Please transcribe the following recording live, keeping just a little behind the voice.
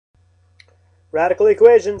Radical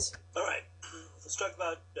equations. All right, let's talk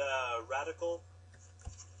about radical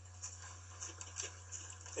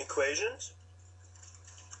equations.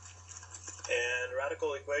 And a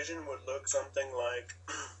radical equation would look something like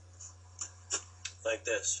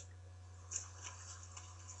this.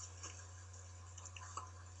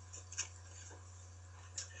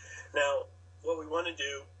 Now, what we want to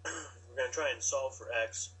do, we're going to try and solve for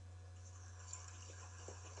x.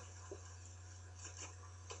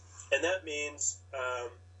 And that means,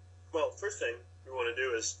 well, first thing we want to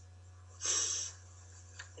do is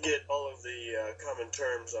get all of the common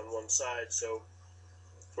terms on one side. So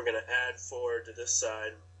we're going to add 4 to this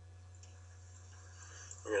side.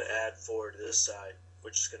 We're going to add 4 to this side,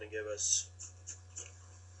 which is going to give us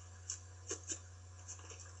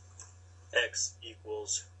x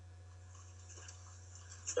equals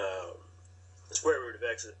the square root of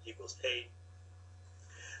x equals 8.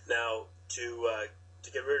 Now, to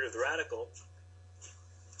get rid of the radical,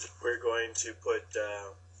 we're going to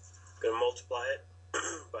multiply it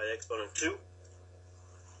by the exponent 2,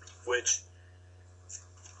 which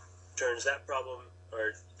turns that problem,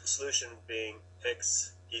 or the solution being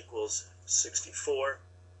x equals 64.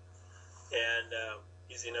 And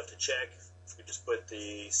easy enough to check. We just put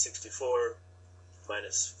the 64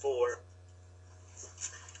 minus 4.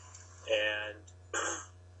 And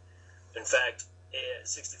in fact,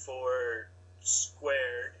 64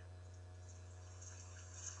 squared,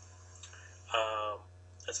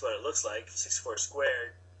 that's what it looks like. 64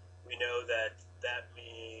 squared, we know that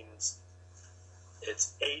means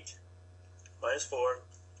it's 8 minus 4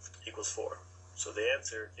 equals 4. So the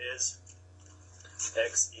answer is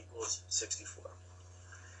x equals 64.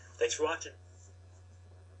 Thanks for watching.